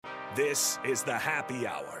This is the Happy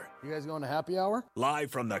Hour. You guys going to happy hour? Live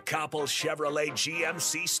from the Coppel Chevrolet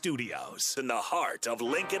GMC studios in the heart of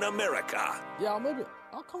Lincoln, America. Yeah,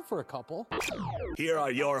 I'll come for a couple. Here are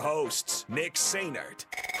your hosts, Nick Sainert.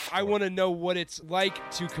 I want to know what it's like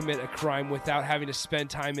to commit a crime without having to spend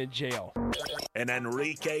time in jail. And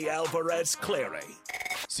Enrique Alvarez Clary.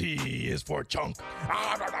 C is for chunk.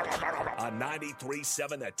 On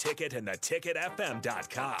 93.7 The Ticket and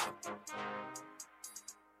theticketfm.com.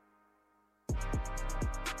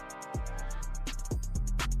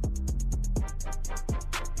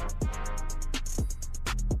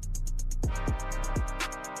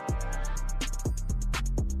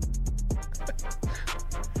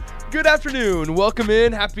 Good afternoon. Welcome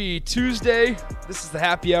in. Happy Tuesday. This is the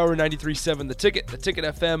Happy Hour, 93.7 The Ticket,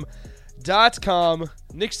 theticketfm.com.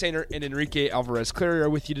 Nick Sainer and Enrique Alvarez Clary are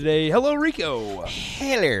with you today. Hello, Rico.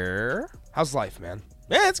 Hello. How's life, man?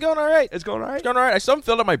 Yeah, it's going all right. It's going all right? It's going all right. I still haven't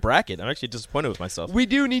filled out my bracket. I'm actually disappointed with myself. We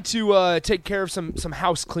do need to take care of some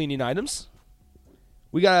house cleaning items.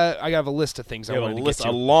 I got a list of things I wanted to get to.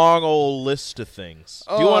 A long old list of things.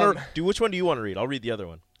 Do you want to which one do you want to read? I'll read the other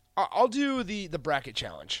one. I'll do the bracket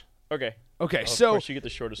challenge. Okay. Okay, Of so course you get the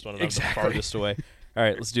shortest one and Exactly. I'm the farthest away. All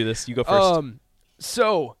right, let's do this. You go first.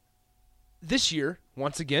 So this year,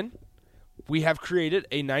 once again, we have created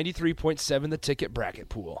a 93.7 The Ticket bracket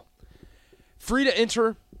pool. Free to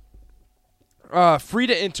enter.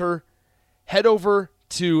 Head over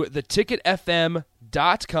to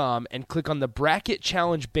theticketfm.com and click on the bracket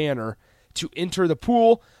challenge banner to enter the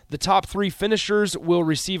pool. The top 3 finishers will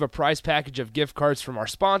receive a prize package of gift cards from our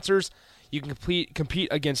sponsors. You can compete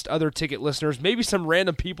against other ticket listeners, maybe some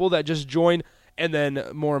random people that just join, and then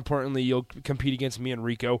more importantly, you'll compete against me and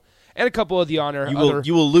Rico and a couple of the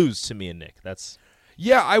You will lose to me and Nick. That's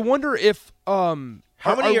Yeah, I wonder if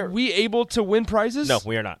many are we able to win prizes? No,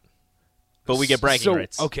 we are not. But we get bragging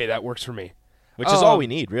rights. Okay, that works for me. Which is all we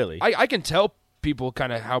need, really. I can tell people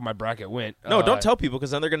kind of how my bracket went. No, don't tell people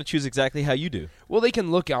because then they're going to choose exactly how you do. Well, they can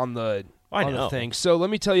look on the thing. So let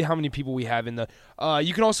me tell you how many people we have in the.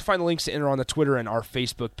 You can also find the links to enter on the Twitter and our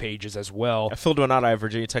Facebook pages as well. I filled one out. I have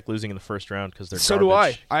Virginia Tech losing in the first round because they're So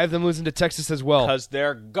garbage. do I. I have them losing to Texas as well. Because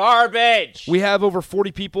they're garbage. We have over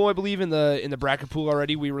 40 people, I believe, in the bracket pool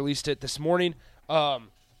already. We released it this morning.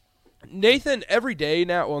 Nathan, every day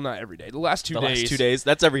now. Well, not every day. The last 2 days. Last 2 days.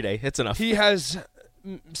 That's every day. It's enough. He has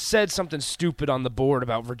said something stupid on the board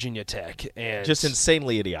about Virginia Tech, and Just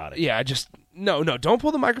insanely idiotic. yeah, no, don't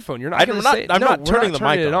pull the microphone. You're not going to say. I'm no, not we're turning the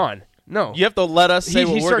mic it on. No, You have to let us say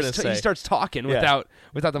what we're going to He say. starts talking Yeah.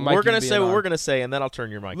 without the mic. We're going to being say what on. we're going to say, and then I'll turn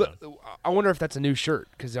your mic on. I wonder if that's a new shirt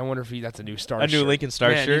because I wonder if that's a new Star. A new shirt. Lincoln Star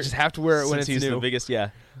Man, shirt. You just have to wear it when Since it's he's new. the biggest, yeah.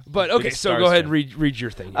 But okay, biggest so Stars go ahead fan. and read your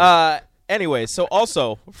thing. Anyway, so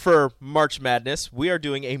also for March Madness, we are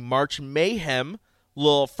doing a March Mayhem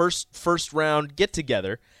little first round get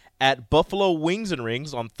together at Buffalo Wings and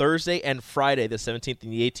Rings on Thursday and Friday, the 17th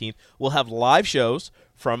and the 18th. We'll have live shows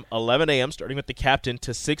from 11 a.m., starting with the captain,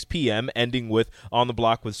 to 6 p.m., ending with On the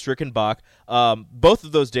Block with Stricken Bach. Both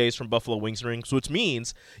of those days from Buffalo Wings and Rings, which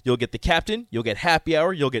means you'll get the captain, you'll get happy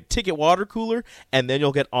hour, you'll get ticket water cooler, and then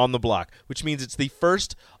you'll get On the Block, which means it's the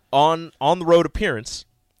first on-the-road appearance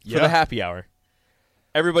for the happy hour.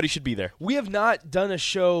 Everybody should be there. We have not done a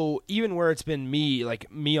show even where it's been me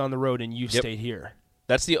on the road and you stayed here.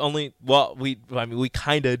 That's the only. Well, we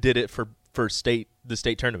kind of did it for the state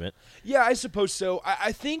tournament. Yeah, I suppose so.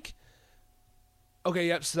 I think. Okay,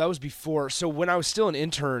 yeah. So that was before. So when I was still an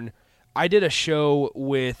intern, I did a show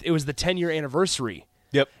it was the 10-year anniversary.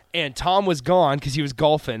 Yep. And Tom was gone because he was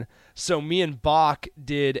golfing. So me and Bach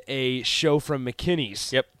did a show from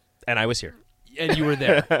McKinney's. Yep. And I was here. And you were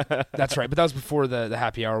there. That's right. But that was before the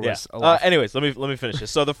happy hour was alive. Anyways, let me finish this.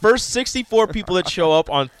 So the first 64 people that show up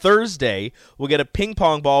on Thursday will get a ping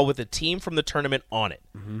pong ball with a team from the tournament on it.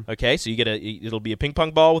 Mm-hmm. Okay, so it'll be a ping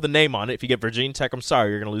pong ball with a name on it. If you get Virginia Tech, I'm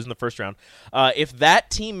sorry, you're going to lose in the first round. If that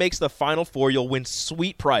team makes the Final Four, you'll win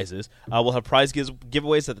sweet prizes. We'll have prize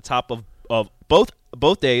giveaways at the top of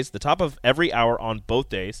both days, the top of every hour on both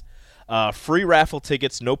days. Free raffle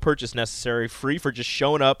tickets, no purchase necessary, free for just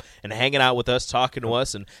showing up and hanging out with us, talking to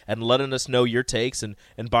us, and letting us know your takes and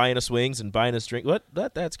buying us wings and buying us drink. What?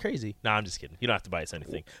 That's crazy. No, I'm just kidding. You don't have to buy us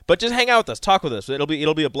anything. But just hang out with us, talk with us. It'll be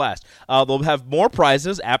a blast. They'll have more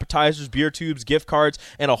prizes, appetizers, beer tubes, gift cards,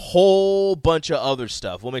 and a whole bunch of other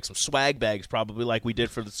stuff. We'll make some swag bags probably like we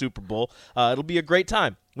did for the Super Bowl. It'll be a great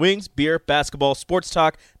time. Wings, beer, basketball, sports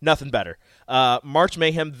talk, nothing better. March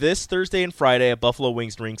Mayhem this Thursday and Friday at Buffalo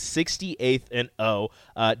Wings and Rings, 68th and O.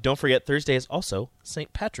 Don't forget, Thursday is also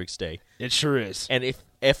St. Patrick's Day. It sure is. And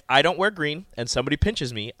if I don't wear green and somebody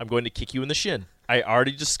pinches me, I'm going to kick you in the shin. I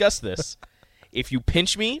already discussed this. If you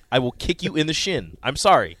pinch me, I will kick you in the shin. I'm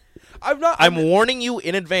sorry. I'm warning you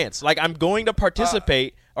in advance. Like, I'm going to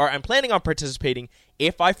participate, or I'm planning on participating.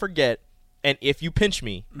 If I forget, and if you pinch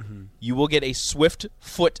me, you will get a swift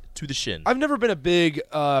foot to the shin. I've never been a big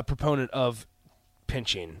proponent of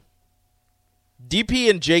pinching. DP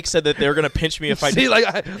and Jake said that they were going to pinch me if I See, did.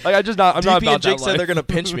 I just not. I'm not DP about and Jake that said life. they're going to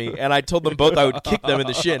pinch me, and I told them both I would kick them in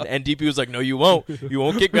the shin. And DP was like, "No, you won't. You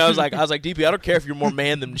won't kick me." I was like, DP, I don't care if you're more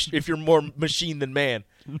man than if you're more machine than man.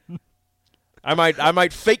 I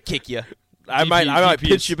might fake kick you. I might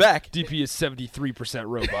pinch you back. DP is 73%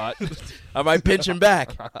 robot. I might pinch him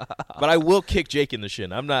back, but I will kick Jake in the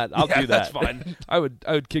shin. I'll do that. That's fine. I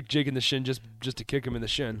would kick Jake in the shin just to kick him in the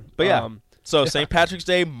shin. But yeah. So St. Patrick's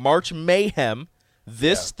Day, March Mayhem.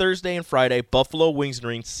 This Thursday and Friday, Buffalo Wings and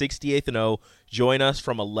Rings, 68th and 0. Join us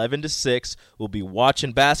from 11 to 6. We'll be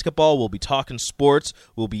watching basketball. We'll be talking sports.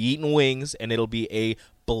 We'll be eating wings, and it'll be a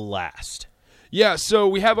blast. Yeah, so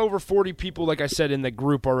we have over 40 people, like I said, in the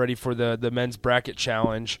group already for the men's bracket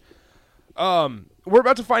challenge. We're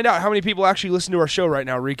about to find out how many people actually listen to our show right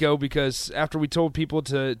now, Rico, because after we told people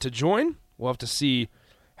to join, we'll have to see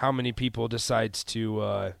how many people decide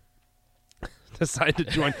to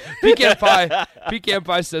join. Pecan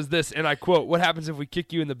Pie says this, and I quote, "What happens if we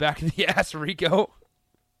kick you in the back of the ass, Rico?"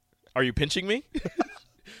 Are you pinching me?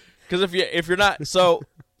 Because if you're not, so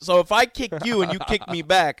if I kick you and you kick me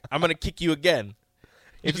back, I'm gonna kick you again.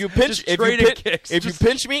 If you pinch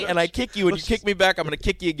me and I kick you and you kick me back, I'm gonna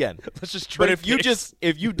kick you again. Let's just trade. But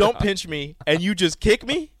if you don't pinch me and you just kick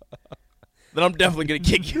me, then I'm definitely gonna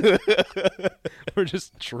kick you. We're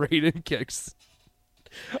just trading kicks.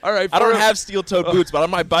 All right, I don't have steel-toed boots, but I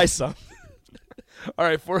might buy some. All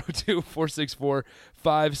right,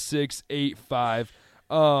 402-464-5685.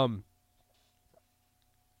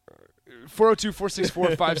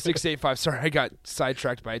 402-464-5685. Sorry, I got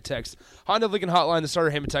sidetracked by a text. Honda Lincoln Hotline, the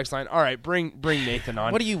starter Heyman text line. All right, bring Nathan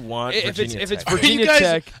on. What do you want? If it's Are Virginia you guys,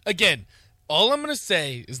 Tech, again, all I'm going to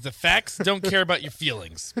say is the facts don't care about your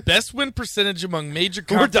feelings. Best win percentage among major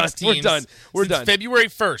conference teams We're since done. February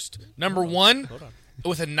 1st. Number one,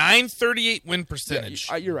 with a 938 win percentage.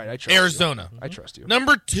 Yeah, you're right. I trust Arizona. you. I trust you.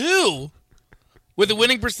 Number two, with a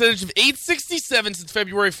winning percentage of 867 since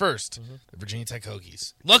February 1st, the Virginia Tech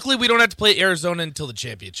Hokies. Luckily, we don't have to play Arizona until the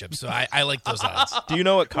championship, so I like those odds. Do you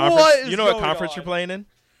know what conference? What is you know what going conference on? you're playing in?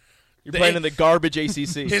 You're playing in the garbage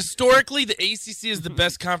ACC. Historically, the ACC is the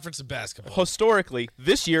best conference of basketball. Historically,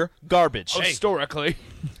 this year, garbage. Historically.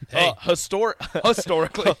 Hey,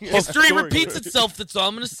 Historically. history repeats itself. That's all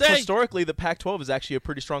I'm going to say. Historically, the Pac-12 is actually a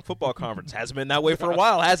pretty strong football conference. Hasn't been that way for a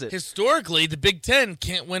while, has it? Historically, the Big Ten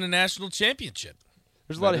can't win a national championship.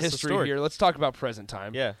 There's a lot of That is history historic. here. Let's talk about present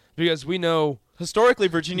time. Yeah. Because we know Historically,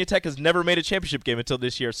 Virginia Tech has never made a championship game until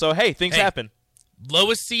this year. So, hey, things happen.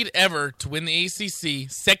 Lowest seed ever to win the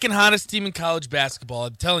ACC. Second hottest team in college basketball.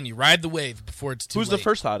 I'm telling you, ride the wave before it's too Who's late. the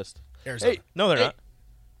first hottest? Arizona. No, they're not.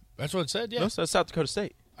 That's what it said, yeah. No, so that's South Dakota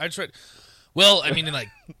State. I tried. Well, I mean,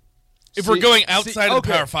 if we're going outside of the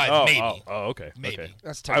Power 5, maybe. Okay. Maybe. Okay.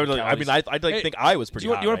 that's I think I was pretty Do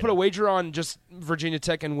you high want right to put a now. wager on just Virginia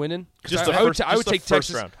Tech and winning? Just the I would first- ta- I just would the take first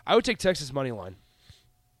Texas. round. I would take Texas money line.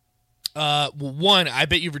 Well, one, I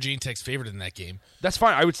bet you Virginia Tech's favored in that game. That's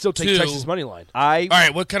fine. I would still take Two. Texas money line. All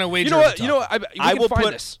right, what kind of wager? You know are we what? You know what? talking? I will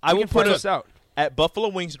find this. I We will can find put this out. at Buffalo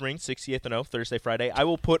Wings and Rings, 68th and 0, Thursday, Friday. I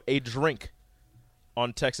will put a drink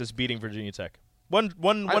on Texas beating Virginia Tech.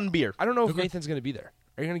 One beer. I don't know if Nathan's going to be there.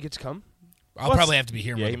 Are you going to get to come? I'll probably have to be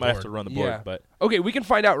here. Yeah, on he the might have board. to run the board, Yeah. but Okay, we can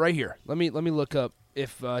find out right here. Let me look up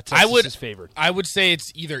if Texas is favored. I would say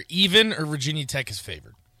it's either even or Virginia Tech is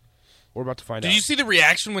favored. We're about to find out. Did you see the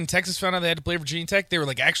reaction when Texas found out they had to play Virginia Tech? They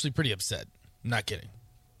were actually pretty upset. I'm not kidding.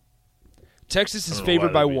 Texas is I don't know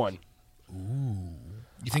favored why by that means. 1.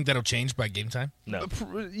 You think that'll change by game time? no.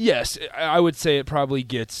 Yes, I would say it probably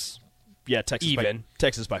gets. Yeah, Texas Even.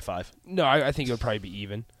 Texas by 5. No, I think it would probably be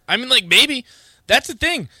even. I mean, maybe. That's the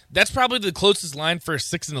thing. That's probably the closest line for a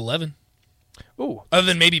 6-11. Ooh, Other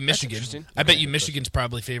than maybe Michigan. interesting. I bet you Michigan's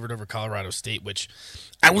probably favored over Colorado State, which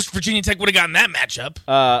I wish Virginia Tech would have gotten that matchup.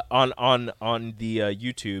 On the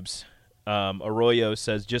YouTubes, Arroyo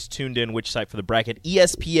says just tuned in. Which site for the bracket?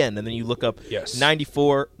 ESPN, and then you look up 90.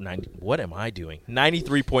 What am I doing?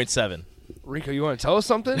 93.7. Rico, you want to tell us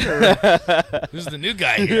something? Or? Who's the new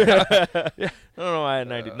guy here? I don't know why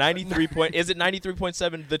I had 93 point. Is it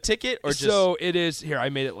 93.7 the ticket or just? So it is here. I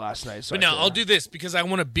made it last night. So But now I'll do this because I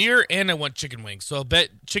want a beer and I want chicken wings. So I'll bet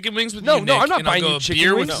chicken wings with No, you, no, Nick, I'm not and I'll buying go you a chicken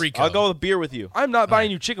beer wings. with No, Rico. I'll go with beer with you. I'm not buying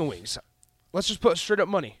you chicken wings. Let's just put straight up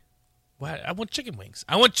money. What? I want chicken wings.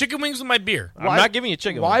 I want chicken wings with my beer. I'm not giving you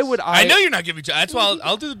chicken. Why wings. would I? I know you're not giving me. That's why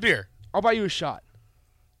I'll do the beer. I'll buy you a shot.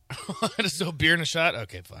 So beer and a shot?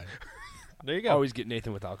 Okay, fine. There you go. Always get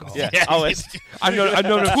Nathan with alcohol. Yeah, always. I've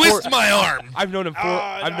known him. Twist my arm. I've known him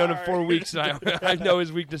 4 weeks, and I know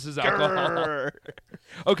his weakness is alcohol.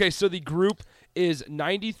 Okay, so the group is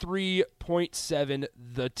 93.7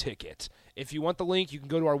 The Ticket. If you want the link, you can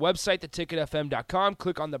go to our website, theticketfm.com,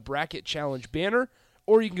 click on the Bracket Challenge banner,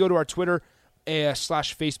 or you can go to our Twitter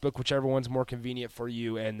 /Facebook, whichever one's more convenient for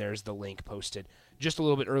you, and there's the link posted just a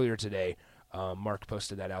little bit earlier today. Mark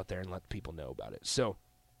posted that out there and let people know about it. So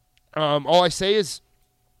all I say is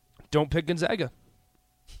don't pick Gonzaga.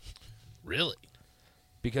 Really?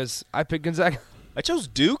 Because I picked Gonzaga. I chose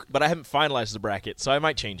Duke, but I haven't finalized the bracket, so I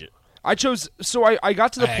might change it. I chose, so I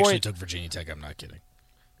got to the I point. actually took Virginia Tech. I'm not kidding.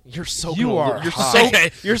 You're so You gonna are lo- You're high. so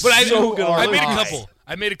Okay, you're but so gonna I lose.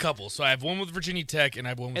 made a couple. So I have one with Virginia Tech, and I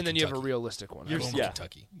have one with And then Kentucky. you have a realistic one. I have one with yeah.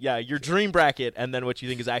 Kentucky. Yeah, your dream bracket, and then what you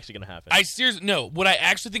think is actually going to happen. I seriously no. What I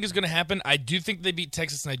actually think is going to happen, I do think they beat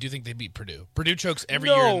Texas, and I do think they beat Purdue. Purdue chokes every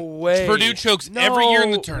year. No way. Purdue chokes every year in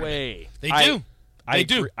the No tournament. way. They I- do. They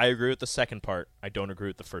do. I agree with the second part. I don't agree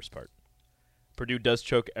with the first part. Purdue does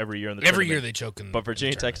choke every year in the Every tournament. year they choke in. But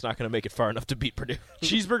Virginia in the Tech's not going to make it far enough to beat Purdue.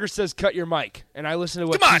 Cheeseburger says cut your mic, and I listen to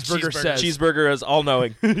what Come on, Cheeseburger Cheeseburger. says. Cheeseburger is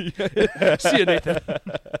all-knowing. See you, Nathan.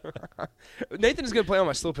 Nathan is going to play on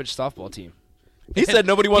my slow pitch softball team. He said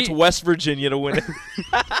nobody wants He- West Virginia to win it.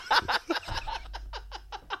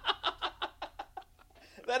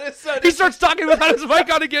 That is so. He starts talking without his mic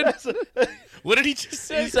on again. What did he just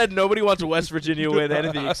say? He said nobody wants West Virginia to win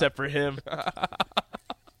anything except for him.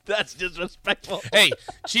 That's disrespectful. Hey,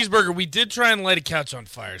 Cheeseburger, we did try and light a couch on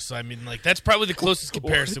fire, so I mean, like, that's probably the closest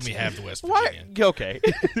comparison we have to West Virginia. Why? Okay.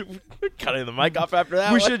 Cutting the mic off after that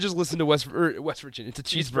We one? should have just listened to West Virginia. It's a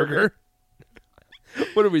cheeseburger.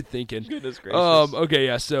 What are we thinking? Goodness gracious. Okay,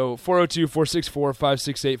 yeah. So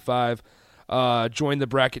 402-464-5685. Join the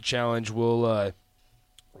bracket challenge. We'll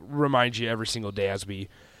remind you every single day as we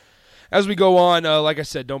go on. Like I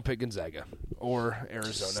said, don't pick Gonzaga or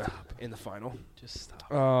Arizona in the final. Just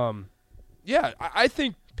stop. Yeah, I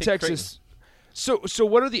think Pick Texas. So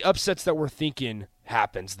what are the upsets that we're thinking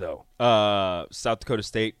happens though? South Dakota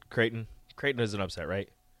State, Creighton. Creighton is an upset, right?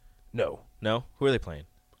 No. No? Who are they playing?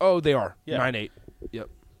 Oh, they are. Yeah. 9-8. Yep.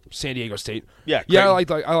 San Diego State. Yeah, Yeah, I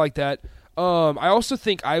Creighton. like that. I also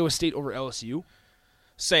think Iowa State over LSU.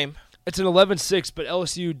 Same. It's an 11-6, but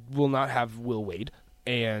LSU will not have Will Wade,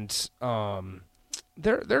 and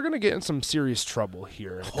they're going to get in some serious trouble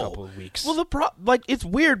here in a couple of weeks. Well, it's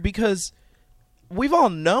weird because we've all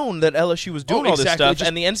known that LSU was doing all this exactly. stuff, Just-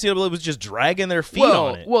 and the NCAA was just dragging their feet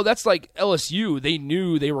on it. Well, that's like LSU. They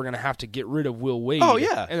knew they were going to have to get rid of Will Wade. Oh,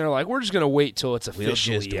 yeah. and they're like, we're just going to wait till it's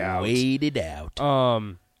officially out. it out.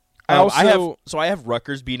 I I have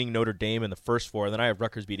Rutgers beating Notre Dame in the first four, and then I have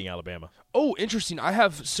Rutgers beating Alabama. Oh, interesting. I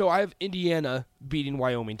have Indiana beating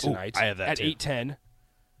Wyoming tonight. I have that at too. 8:10.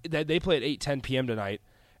 That they play at 8:10 p.m. tonight,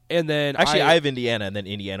 and then Actually, I have Indiana, and then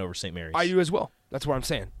Indiana over St. Mary's. I do as well. That's what I'm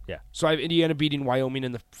saying. Yeah. So I have Indiana beating Wyoming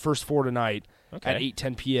in the first four tonight Okay. at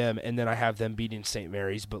 8:10 p.m., and then I have them beating St.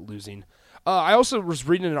 Mary's but losing. I also was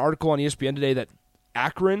reading an article on ESPN today that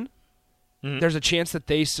Akron, there's a chance that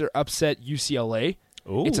they upset UCLA.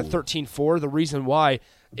 Ooh. It's a 13-4. The reason why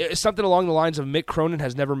is something along the lines of Mick Cronin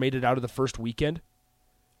has never made it out of the first weekend.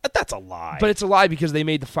 That's a lie. But it's a lie because they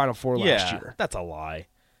made the Final Four last year. That's a lie.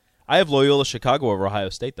 I have Loyola Chicago over Ohio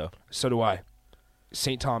State, though. So do I.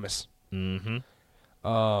 St. Thomas. Mm-hmm.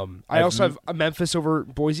 I also have Memphis over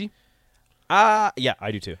Boise. Yeah,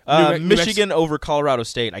 I do too. New Michigan over Colorado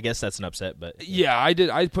State. I guess that's an upset, but Yeah, I did.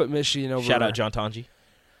 I put Michigan over. shout out John Tonji.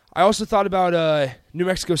 I also thought about New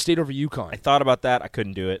Mexico State over UConn. I thought about that. I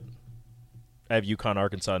couldn't do it. I have UConn,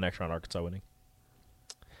 Arkansas, next round, Arkansas winning.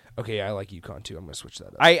 Okay, I like UConn too. I'm going to switch that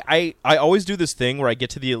up. I always do this thing where I get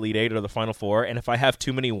to the Elite Eight or the Final Four, and if I have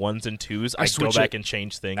too many ones and twos, I go switch back it. and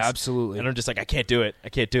change things. Absolutely. And I'm just like, I can't do it. I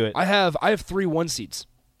can't do it. I have 3 1 seeds.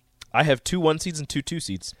 I have 2 1 seeds and 2 2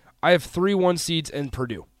 seeds. I have 3 1 seeds and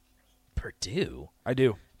Purdue. Purdue? I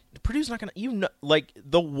do. Purdue's not gonna. You know, like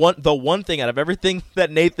the one thing out of everything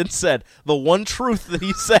that Nathan said, the one truth that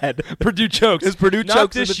he said, Purdue chokes. is Purdue Not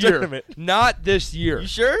chokes in this the year. tournament. Not this year. You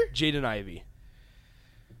sure? Jaden Ivey.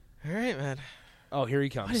 All right, man. Oh, here he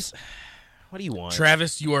comes. What do you want?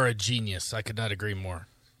 Travis, you are a genius. I could not agree more.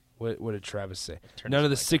 What did Travis say? Turn None his of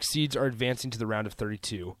the mic 6 seeds are advancing to the round of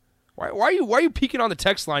 32. Why are you peeking on the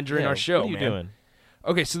text line during Yeah, our show, What are you man? doing?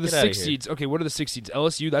 Okay, so the Get outta 6 here. seeds. Okay, what are the 6 seeds?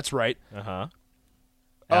 LSU, that's right.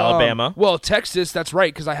 Alabama. Well, Texas, that's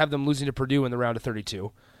right, because I have them losing to Purdue in the round of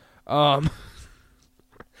 32. The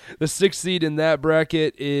 6th seed in that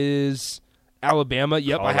bracket is Alabama.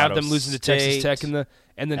 Yep, I have Colorado them losing to Texas State, Tech and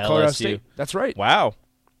then Colorado LSU. State. That's right. Wow.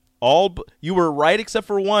 You were right except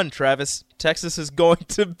for one, Travis. Texas is going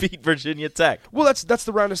to beat Virginia Tech. Well, that's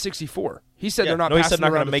the round of 64. He said they're not he passing said not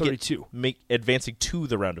the round of make 32. Advancing to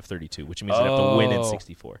the round of 32, which means they have to win in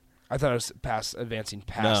 64. I thought it was advancing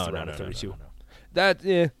past the round of 32. No. That,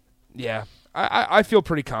 yeah. I feel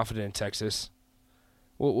pretty confident in Texas.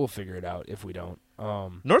 We'll figure it out if we don't.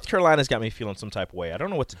 North Carolina's got me feeling some type of way. I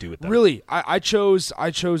don't know what to do with them. Really, I chose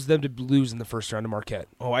them to lose in the first round of Marquette.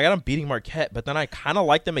 Oh, I got them beating Marquette, but then I kind of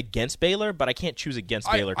like them against Baylor, but I can't choose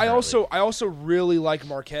against Baylor. I also really like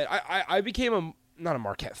Marquette. I became not a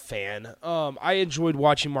Marquette fan. I enjoyed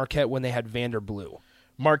watching Marquette when they had Vanderblue.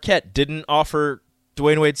 Marquette didn't offer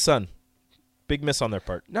Dwayne Wade's son. Big miss on their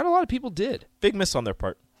part. Not a lot of people did. Big miss on their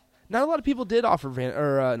part. Not a lot of people did offer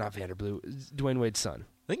not Vanderblue, Dwayne Wade's son.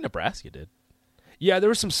 I think Nebraska did. Yeah, there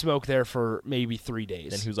was some smoke there for maybe 3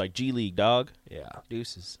 days. Then he was like, G League, dog. Yeah.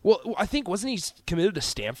 Deuces. Well, I think, wasn't he committed to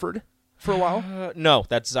Stanford for a while? No,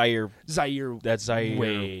 that's Zaire. That's Zaire.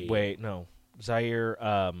 Wait, no. Zaire,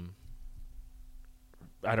 I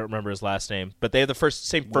don't remember his last name, but they have the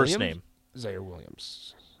same first name. Zaire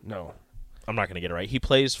Williams. No. I'm not going to get it right. He's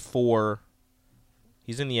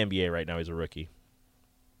in the NBA right now. He's a rookie.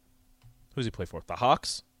 Who's he play for? The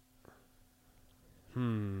Hawks?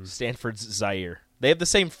 Stanford's Zaire. They have the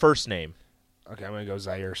same first name. Okay, I'm going to go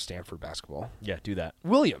Zaire Stanford basketball. Yeah, do that.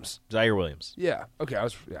 Williams. Zaire Williams. Yeah. Okay,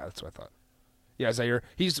 that's what I thought. Yeah, Zaire.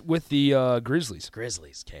 He's with the Grizzlies.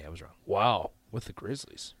 Grizzlies. Okay, I was wrong. Wow. With the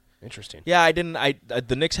Grizzlies. Interesting. Yeah, I didn't.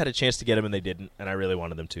 The Knicks had a chance to get him, and they didn't, and I really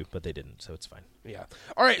wanted them to, but they didn't, so it's fine. Yeah.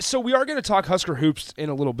 All right, so we are going to talk Husker hoops in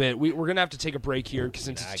a little bit. We're going to have to take a break here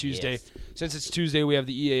since it's Tuesday. Since it's Tuesday, we have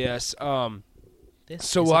the EAS.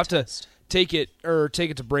 So we'll have to take it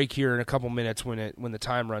to break here in a couple minutes when the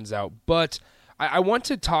time runs out. But I want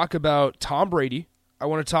to talk about Tom Brady. I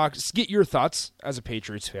want to get your thoughts as a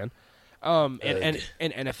Patriots fan, and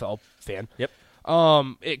an NFL fan. Yep.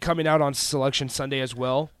 It coming out on Selection Sunday as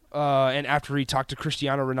well. And after he talked to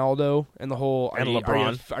Cristiano Ronaldo and the whole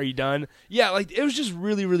LeBron, are you done? Yeah, like it was just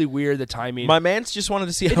really, really weird, the timing. My man's just wanted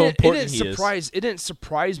to see how important he is. It didn't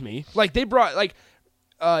surprise me. Like they brought it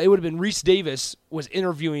would have been Reese Davis was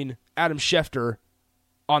interviewing Adam Schefter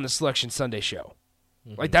on the Selection Sunday show.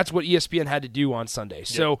 Mm-hmm. Like that's what ESPN had to do on Sunday. Yep.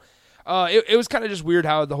 So it was kind of just weird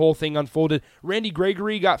how the whole thing unfolded. Randy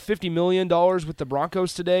Gregory got $50 million with the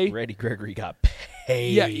Broncos today. Randy Gregory got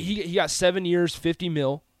paid. Yeah, he got 7 years, $50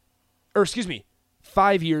 million. Or excuse me,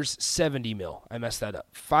 5 years, $70 million. I messed that up.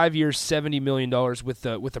 5 years, $70 million with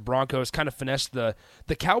the Broncos. Kind of finessed the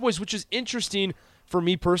Cowboys, which is interesting for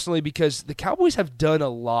me personally because the Cowboys have done a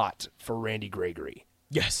lot for Randy Gregory.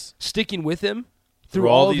 Yes, sticking with him through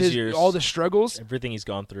all these years, all the struggles, everything he's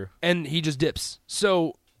gone through, and he just dips.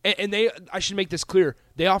 So, and I should make this clear.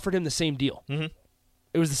 They offered him the same deal. Mm-hmm.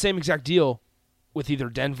 It was the same exact deal with either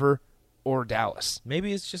Denver or Dallas.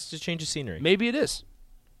 Maybe it's just a change of scenery. Maybe it is.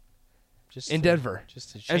 In Denver,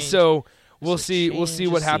 just and so we'll see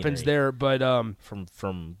what happens there. But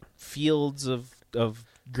from fields of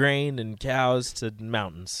grain and cows to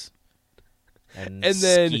mountains, and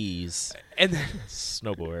then skis, and then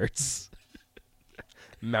snowboards,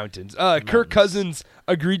 mountains. Kirk Cousins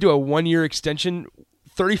agreed to a 1-year extension,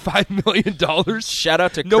 $35 million. Shout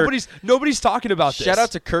out to nobody's talking about this. Shout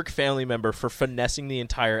out to Kirk family member for finessing the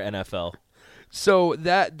entire NFL. So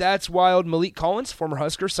that's wild. Malik Collins, former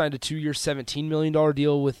Husker, signed a 2-year, $17 million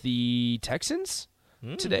deal with the Texans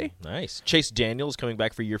today. Nice. Chase Daniels coming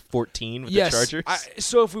back for year 14 with the Chargers.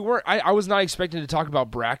 So if we weren't, I was not expecting to talk about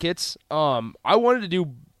brackets. I wanted to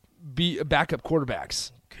do backup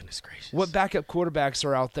quarterbacks. Goodness gracious. What backup quarterbacks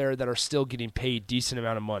are out there that are still getting paid decent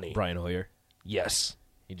amount of money? Brian Hoyer. Yes.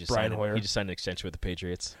 He just signed an extension with the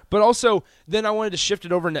Patriots. But also, then I wanted to shift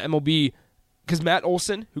it over into MLB. Because Matt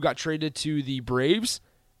Olson, who got traded to the Braves,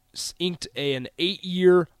 inked an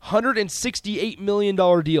 8-year, $168 million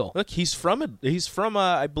deal. Look, he's from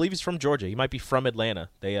I believe he's from Georgia. He might be from Atlanta.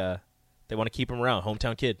 They want to keep him around,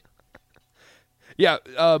 hometown kid. Yeah,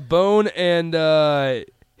 Bone and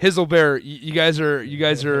Hizzlebear, you guys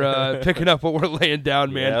are picking up what we're laying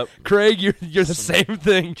down, man. Yep. Craig, you're the same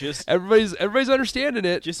thing. Just everybody's understanding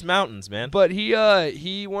it. Just mountains, man. But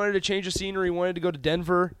he wanted to change the scenery. He wanted to go to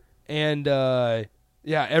Denver. And,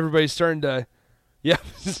 everybody's starting to,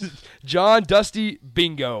 John, Dusty,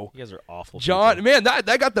 bingo. You guys are awful. John, people. man,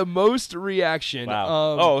 that got the most reaction.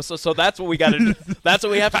 Wow. So that's what we got to do. That's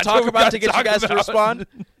what we have to talk about to get you guys to respond?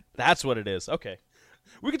 That's what it is. Okay.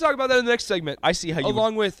 We can talk about that in the next segment. I see how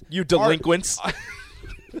you delinquents.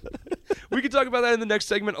 We can talk about that in the next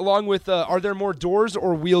segment, along with, are there more doors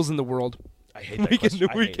or wheels in the world? hate that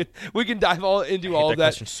question. We can dive all into all that of that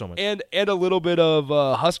question so much. and a little bit of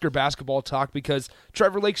Husker basketball talk because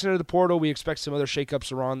Trevor Lake's into the portal. We expect some other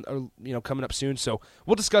shakeups coming up soon. So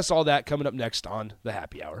we'll discuss all that coming up next on the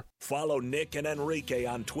Happy Hour. Follow Nick and Enrique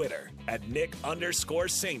on Twitter at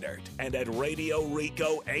Nick_Sainert and at Radio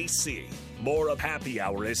Rico AC. More of Happy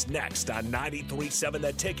Hour is next on 93.7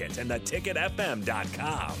 The Ticket and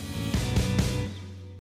theticketfm.com.